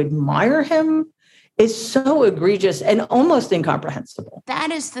continuing to admire him is so egregious and almost incomprehensible.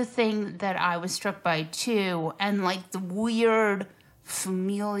 That is the thing that I was struck by too, and like the weird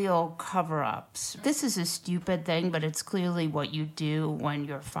familial cover-ups. This is a stupid thing, but it's clearly what you do when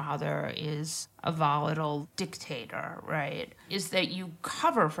your father is a volatile dictator, right? Is that you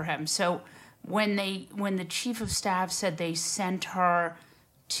cover for him. So when the chief of staff said they sent her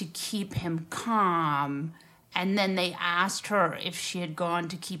to keep him calm, and then they asked her if she had gone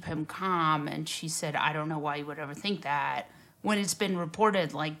to keep him calm, and she said, I don't know why you would ever think that, when it's been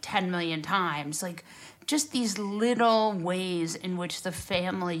reported like 10 million times, like just these little ways in which the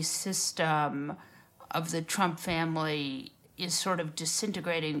family system of the Trump family is sort of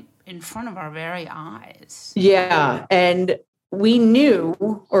disintegrating in front of our very eyes. Yeah, and we knew,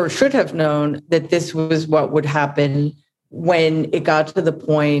 or should have known, that this was what would happen when it got to the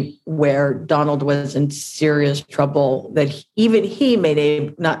point where Donald was in serious trouble that even he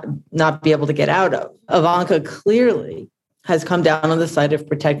may not be able to get out of. Ivanka clearly has come down on the side of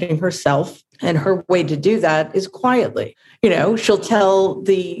protecting herself, and her way to do that is quietly. She'll tell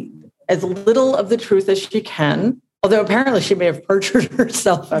as little of the truth as she can, although apparently she may have perjured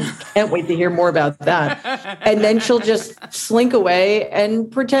herself. I can't wait to hear more about that. And then she'll just slink away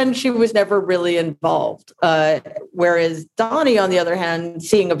and pretend she was never really involved. Whereas Donnie, on the other hand,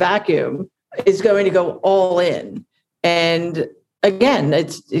 seeing a vacuum, is going to go all in. And again,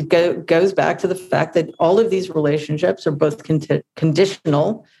 it goes back to the fact that all of these relationships are both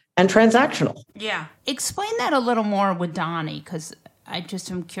conditional and transactional. Yeah. Explain that a little more with Donnie, because I just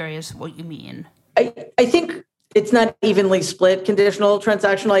am curious what you mean. I think it's not evenly split, conditional,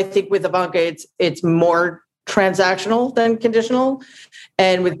 transactional. I think with Ivanka, it's more transactional than conditional.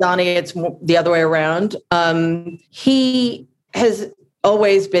 And with Donnie, it's the other way around. He has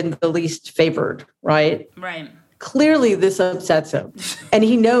always been the least favored, right? Right. Clearly, this upsets him. And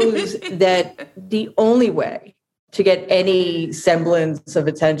he knows that the only way to get any semblance of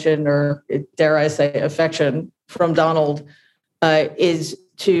attention or, dare I say, affection from Donald is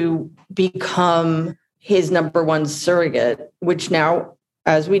to become his number one surrogate, which now,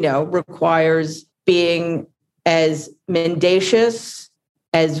 as we know, requires being as mendacious,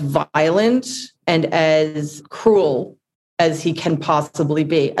 as violent, and as cruel as he can possibly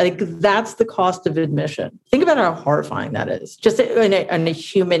be. I think that's the cost of admission. Think about how horrifying that is, just on a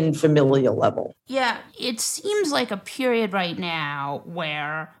human familial level. Yeah, it seems like a period right now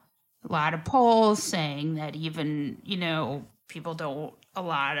where a lot of polls saying that even, a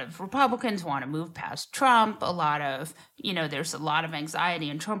lot of Republicans want to move past Trump. There's a lot of anxiety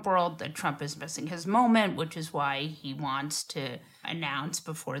in Trump world that Trump is missing his moment, which is why he wants to announce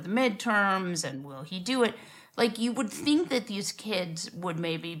before the midterms, and will he do it? Like, you would think that these kids would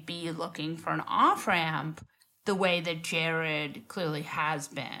maybe be looking for an off-ramp the way that Jared clearly has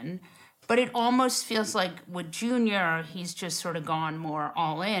been. But it almost feels like with Junior, he's just sort of gone more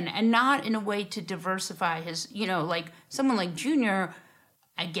all in, and not in a way to diversify his, like someone like Junior,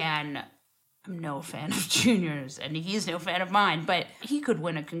 again, I'm no fan of Junior's and he's no fan of mine, but he could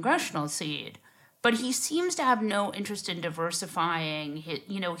win a congressional seat. But he seems to have no interest in diversifying.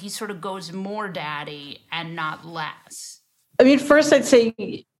 He sort of goes more daddy and not less. I mean, first I'd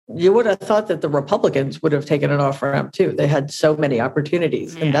say you would have thought that the Republicans would have taken it off ramp too. They had so many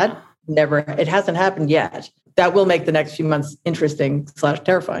opportunities, and that it hasn't happened yet. That will make the next few months interesting /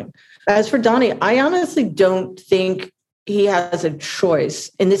 terrifying. As for Donnie, I honestly don't think he has a choice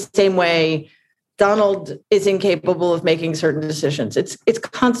in the same way Donald is incapable of making certain decisions. It's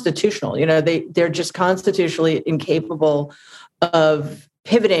constitutional. They're just constitutionally incapable of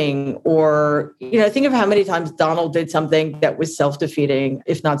pivoting or, think of how many times Donald did something that was self-defeating,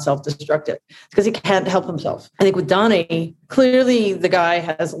 if not self-destructive, because he can't help himself. I think with Donnie, clearly the guy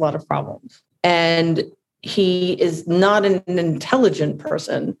has a lot of problems and he is not an intelligent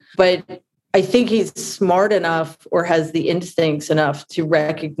person, but I think he's smart enough or has the instincts enough to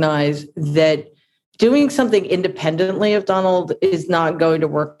recognize that doing something independently of Donald is not going to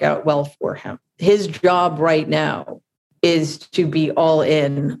work out well for him. His job right now is to be all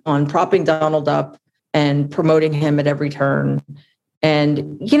in on propping Donald up and promoting him at every turn.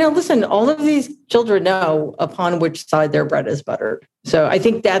 And, listen, all of these children know upon which side their bread is buttered. So I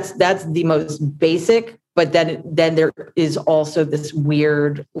think that's the most basic, but then there is also this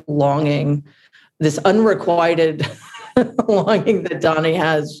weird longing, this unrequited longing that Donnie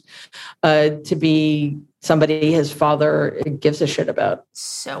has to be somebody his father gives a shit about.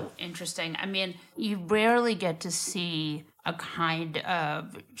 So interesting. I mean, you rarely get to see a kind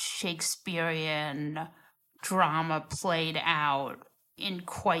of Shakespearean drama played out in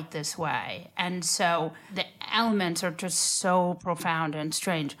quite this way. And so the elements are just so profound and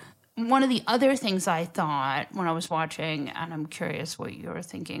strange. One of the other things I thought when I was watching, and I'm curious what you were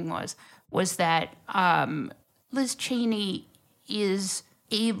thinking, was that Liz Cheney is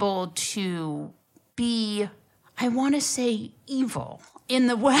able to be, I want to say, evil in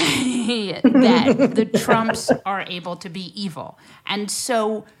the way that the Trumps are able to be evil. And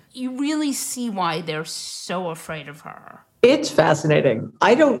so you really see why they're so afraid of her. It's fascinating.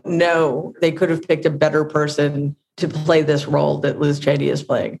 I don't know they could have picked a better person to play this role that Liz Cheney is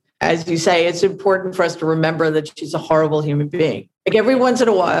playing. As you say, it's important for us to remember that she's a horrible human being. Like every once in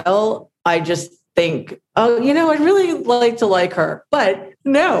a while, I just think, oh, I'd really like to like her. But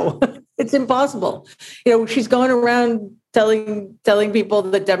no, it's impossible. She's going around telling people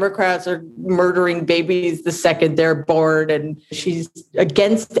that Democrats are murdering babies the second they're born, and she's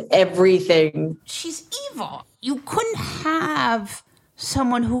against everything. She's evil. You couldn't have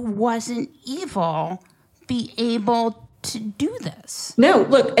someone who wasn't evil be able to do this. No,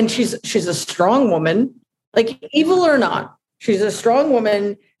 look, and she's a strong woman, like evil or not. She's a strong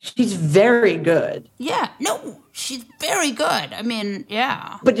woman. She's very good. Yeah, no, she's very good. I mean,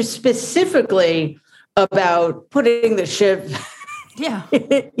 yeah. But just specifically about putting the shiv, yeah,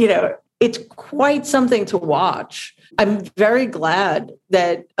 it's quite something to watch. I'm very glad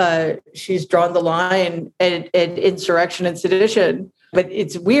that she's drawn the line at insurrection and sedition. But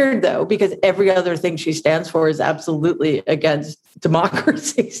it's weird, though, because every other thing she stands for is absolutely against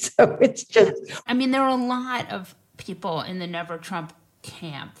democracy. So it's just... I mean, there are a lot of people in the Never Trump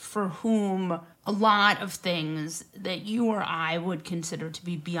camp for whom a lot of things that you or I would consider to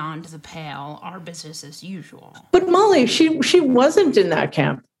be beyond the pale are business as usual. But Molly, she wasn't in that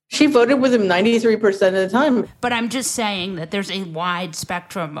camp. She voted with him 93% of the time. But I'm just saying that there's a wide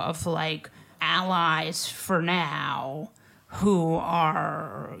spectrum of allies for now who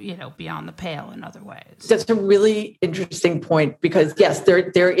are, beyond the pale in other ways. That's a really interesting point because, yes,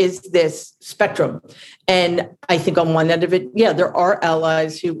 there is this spectrum. And I think on one end of it, yeah, there are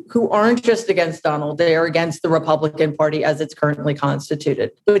allies who aren't just against Donald. They are against the Republican Party as it's currently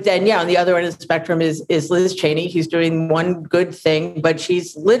constituted. But then, yeah, on the other end of the spectrum is Liz Cheney. He's doing one good thing, but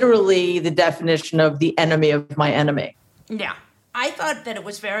she's literally the definition of the enemy of my enemy. Yeah. I thought that it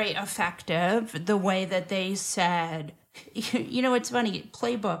was very effective, the way that they said... it's funny,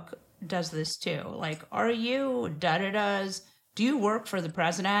 Playbook does this too. Are you da-da-das? Do you work for the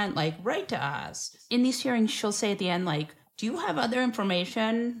president? Write to us. In these hearings, she'll say at the end, do you have other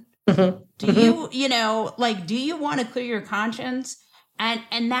information? Mm-hmm. Do you, do you want to clear your conscience?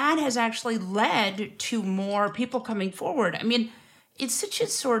 And that has actually led to more people coming forward. I mean, it's such a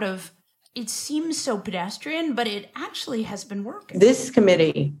sort of, it seems so pedestrian, but it actually has been working. This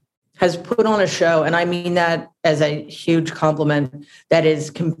committee has put on a show, and I mean that as a huge compliment, that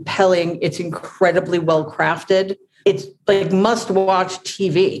is compelling. It's incredibly well crafted. It's must-watch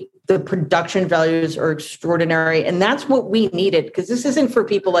TV. The production values are extraordinary, and that's what we needed, because this isn't for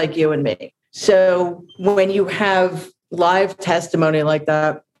people like you and me. So when you have live testimony like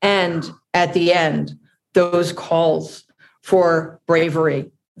that, and at the end, those calls for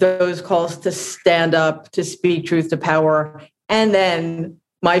bravery, those calls to stand up, to speak truth to power, and then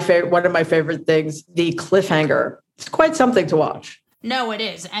one of my favorite things, the cliffhanger. It's quite something to watch. No, it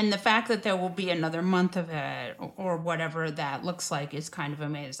is. And the fact that there will be another month of it or whatever that looks like is kind of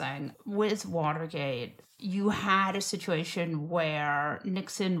amazing. With Watergate, you had a situation where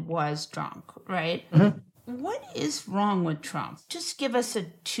Nixon was drunk, right? Mm-hmm. What is wrong with Trump? Just give us a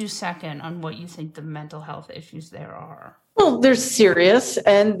 2-second on what you think the mental health issues there are. Well, they're serious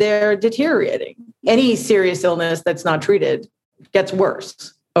and they're deteriorating. Any serious illness that's not treated gets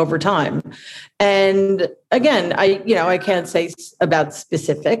worse over time. And again, I can't say about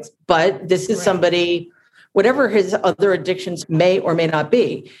specifics, but this is somebody, whatever his other addictions may or may not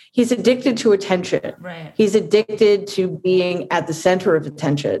be, he's addicted to attention. Right. He's addicted to being at the center of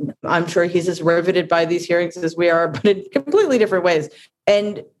attention. I'm sure he's as riveted by these hearings as we are, but in completely different ways.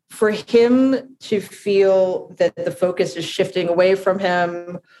 And for him to feel that the focus is shifting away from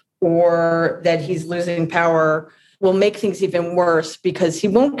him or that he's losing power will make things even worse because he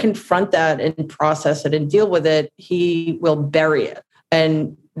won't confront that and process it and deal with it. He will bury it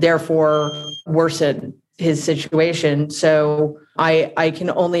and therefore worsen his situation. So I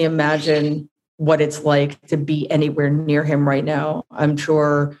can only imagine what it's like to be anywhere near him right now. I'm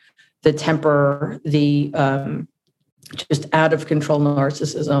sure the temper, the just out of control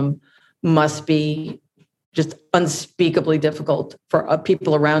narcissism must be just unspeakably difficult for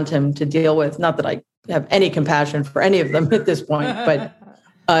people around him to deal with. Not that I have any compassion for any of them at this point, but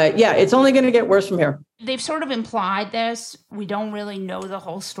it's only going to get worse from here. They've sort of implied this. We don't really know the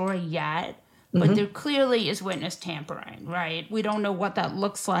whole story yet, but there clearly is witness tampering, right? We don't know what that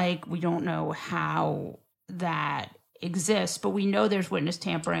looks like. We don't know how that exists, but we know there's witness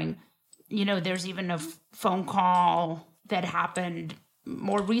tampering. You know, there's even a phone call that happened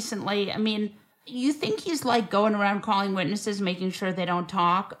more recently. I mean, you think he's like going around calling witnesses, making sure they don't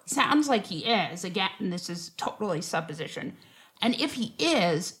talk? Sounds like he is. Again, this is totally supposition. And if he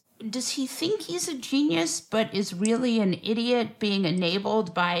is, does he think he's a genius, but is really an idiot being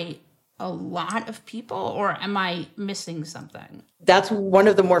enabled by a lot of people? Or am I missing something? That's one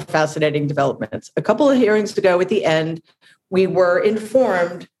of the more fascinating developments. A couple of hearings ago at the end, we were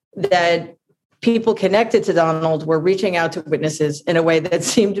informed that people connected to Donald were reaching out to witnesses in a way that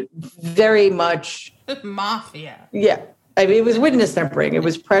seemed very much mafia. Yeah. I mean, it was witness tampering. It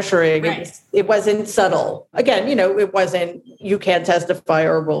was pressuring. Right. It wasn't subtle. Again, it wasn't, you can't testify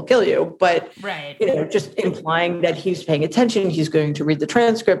or we'll kill you. But, right. Just implying that he's paying attention. He's going to read the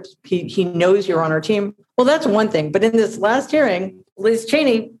transcript. He knows you're on our team. Well, that's one thing. But in this last hearing, Liz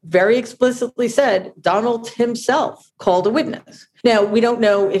Cheney very explicitly said Donald himself called a witness. Now, we don't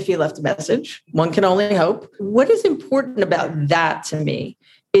know if he left a message. One can only hope. What is important about that to me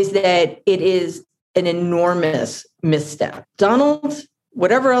is that it is an enormous misstep. Donald,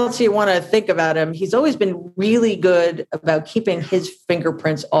 whatever else you want to think about him, he's always been really good about keeping his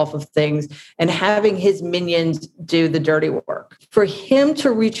fingerprints off of things and having his minions do the dirty work. For him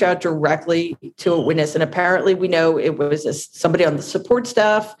to reach out directly to a witness, and apparently we know it was somebody on the support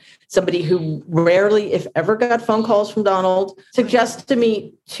staff, somebody who rarely, if ever, got phone calls from Donald, suggests to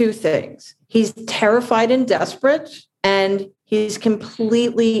me two things. He's terrified and desperate, and he's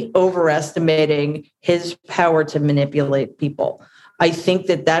completely overestimating his power to manipulate people. I think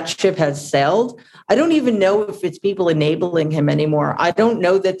that ship has sailed. I don't even know if it's people enabling him anymore. I don't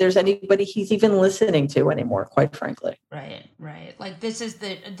know that there's anybody he's even listening to anymore, quite frankly. Right. Like this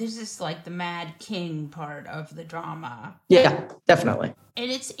is like the Mad King part of the drama. Yeah, definitely. And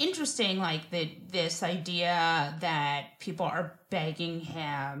it's interesting, like this idea that people are begging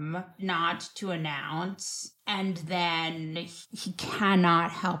him not to announce, and then he cannot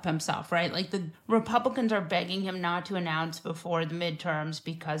help himself, right? Like the Republicans are begging him not to announce before the midterms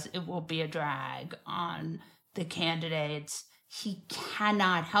because it will be a drag on the candidates. He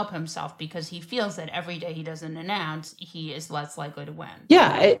cannot help himself because he feels that every day he doesn't announce, he is less likely to win.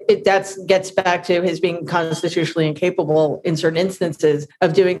 Yeah, that gets back to his being constitutionally incapable in certain instances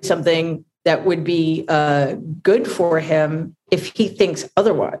of doing something that would be good for him if he thinks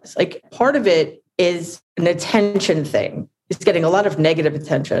otherwise. Like part of it is an attention thing. He's getting a lot of negative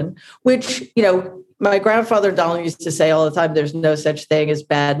attention, which, my grandfather Donald used to say all the time, there's no such thing as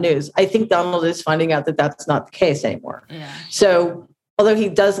bad news. I think Donald is finding out that that's not the case anymore. Yeah. So although he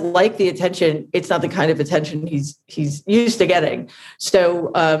does like the attention, it's not the kind of attention he's used to getting.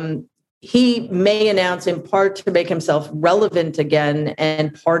 So he may announce in part to make himself relevant again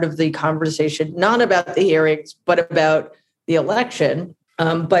and part of the conversation, not about the hearings, but about the election.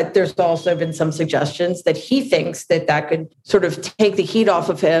 But there's also been some suggestions that he thinks that could sort of take the heat off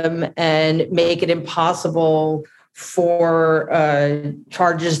of him and make it impossible for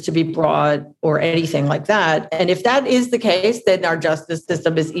charges to be brought or anything like that. And if that is the case, then our justice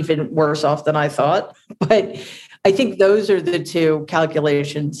system is even worse off than I thought. But I think those are the two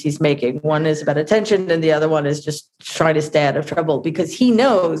calculations he's making. One is about attention, and the other one is just trying to stay out of trouble because he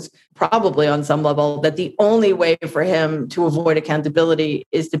knows probably on some level that the only way for him to avoid accountability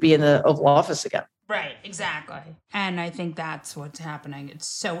is to be in the Oval Office again. Right, exactly. And I think that's what's happening. It's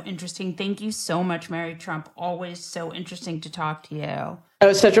so interesting. Thank you so much, Mary Trump. Always so interesting to talk to you. It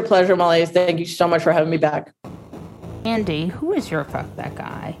was such a pleasure, Molly. Thank you so much for having me back. Andy, who is your fuck that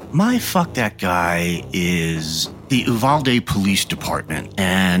guy? My fuck that guy is the Uvalde Police Department.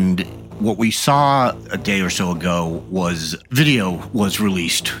 And what we saw a day or so ago was video was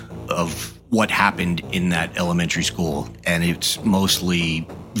released of what happened in that elementary school. And it's mostly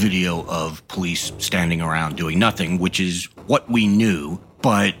video of police standing around doing nothing, which is what we knew.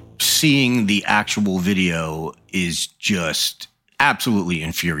 But seeing the actual video is just absolutely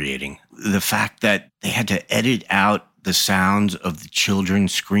infuriating. The fact that they had to edit out the sounds of the children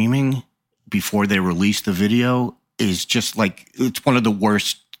screaming before they released the video is just like, it's one of the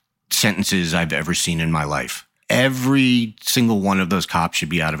worst sentences I've ever seen in my life. Every single one of those cops should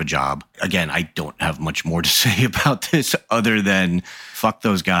be out of a job. Again, I don't have much more to say about this other than fuck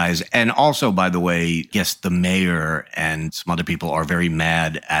those guys. And also, by the way, yes, the mayor and some other people are very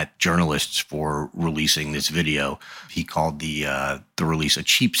mad at journalists for releasing this video. He called the release a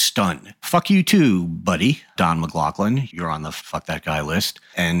cheap stunt. Fuck you too, buddy. Don McLaughlin, you're on the fuck that guy list.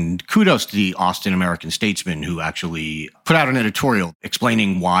 And kudos to the Austin American-Statesman who actually put out an editorial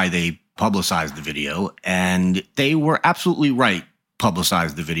explaining why they publicized the video, and they were absolutely right.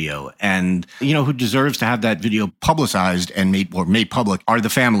 Publicized the video, and you know who deserves to have that video publicized and made public are the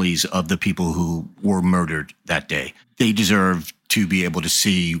families of the people who were murdered that day. They deserve to be able to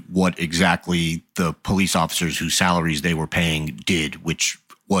see what exactly the police officers whose salaries they were paying did, which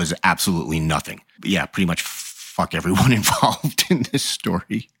was absolutely nothing. But yeah, pretty much fuck everyone involved in this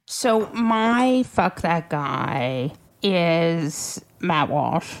story. So my fuck that guy is Matt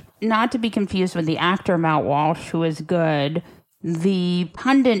Walsh. Not to be confused with the actor Matt Walsh, who is good. The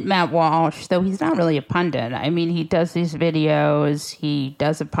pundit Matt Walsh, though he's not really a pundit. I mean, he does these videos. He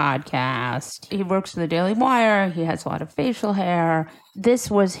does a podcast. He works for the Daily Wire. He has a lot of facial hair. This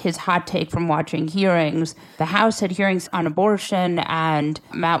was his hot take from watching hearings. The House had hearings on abortion, and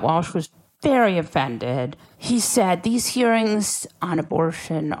Matt Walsh was very offended. He said, these hearings on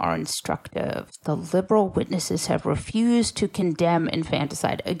abortion are instructive. The liberal witnesses have refused to condemn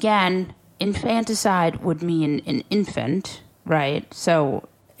infanticide. Again, infanticide would mean an infant, right? So,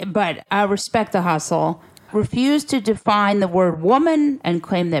 but I respect the hustle. Refused to define the word woman and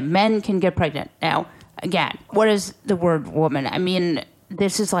claim that men can get pregnant. Now, again, what is the word woman? I mean,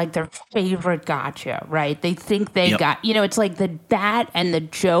 this is like their favorite gotcha, right? They think they got, you know, it's like that and the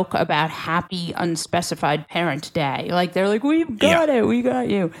joke about happy unspecified parent day. Like they're like, we've got it, we got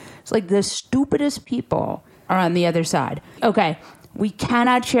you. It's like the stupidest people are on the other side. Okay, we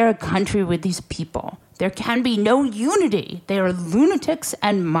cannot share a country with these people. There can be no unity. They are lunatics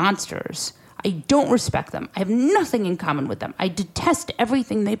and monsters. I don't respect them. I have nothing in common with them. I detest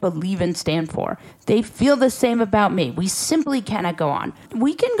everything they believe and stand for. They feel the same about me. We simply cannot go on.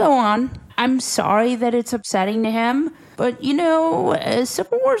 We can go on. I'm sorry that it's upsetting to him, but, you know,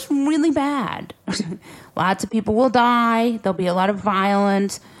 Civil War is really bad. Lots of people will die. There'll be a lot of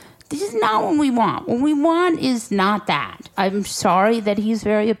violence. This is not what we want. What we want is not that. I'm sorry that he's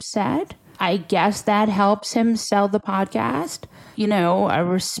very upset. I guess that helps him sell the podcast. You know, I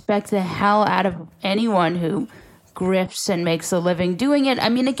respect the hell out of anyone who grifts and makes a living doing it. I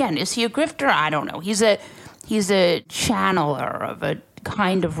mean, again, is he a grifter? I don't know. He's a channeler of a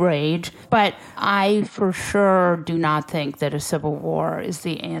kind of rage. But I for sure do not think that a civil war is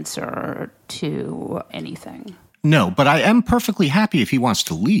the answer to anything. No, but I am perfectly happy if he wants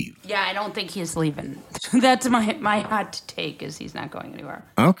to leave. Yeah, I don't think he's leaving. That's my hot take is he's not going anywhere.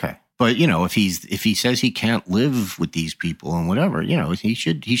 Okay. But, you know, if he says he can't live with these people and whatever, you know, he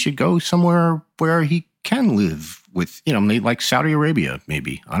should go somewhere where he can live with, you know, like Saudi Arabia,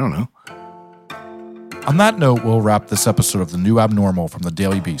 maybe. I don't know. On that note, we'll wrap this episode of The New Abnormal from The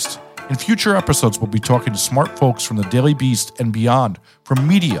Daily Beast. In future episodes, we'll be talking to smart folks from The Daily Beast and beyond, from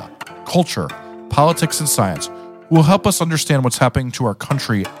media, culture, politics, and science, who will help us understand what's happening to our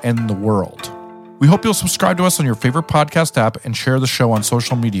country and the world. We hope you'll subscribe to us on your favorite podcast app and share the show on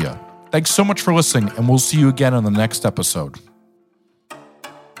social media. Thanks so much for listening, and we'll see you again on the next episode.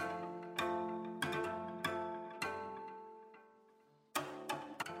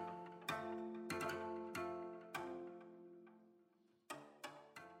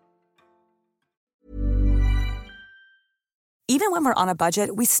 Even when we're on a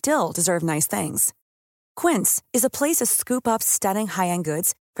budget, we still deserve nice things. Quince is a place to scoop up stunning high-end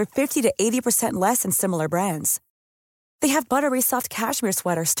goods for 50 to 80% less than similar brands. They have buttery soft cashmere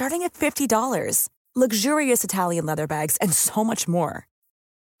sweaters starting at $50, luxurious Italian leather bags, and so much more.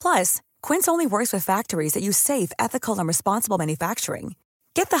 Plus, Quince only works with factories that use safe, ethical, and responsible manufacturing.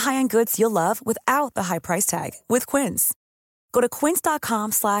 Get the high-end goods you'll love without the high price tag with Quince. Go to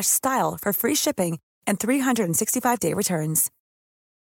quince.com/style for free shipping and 365-day returns.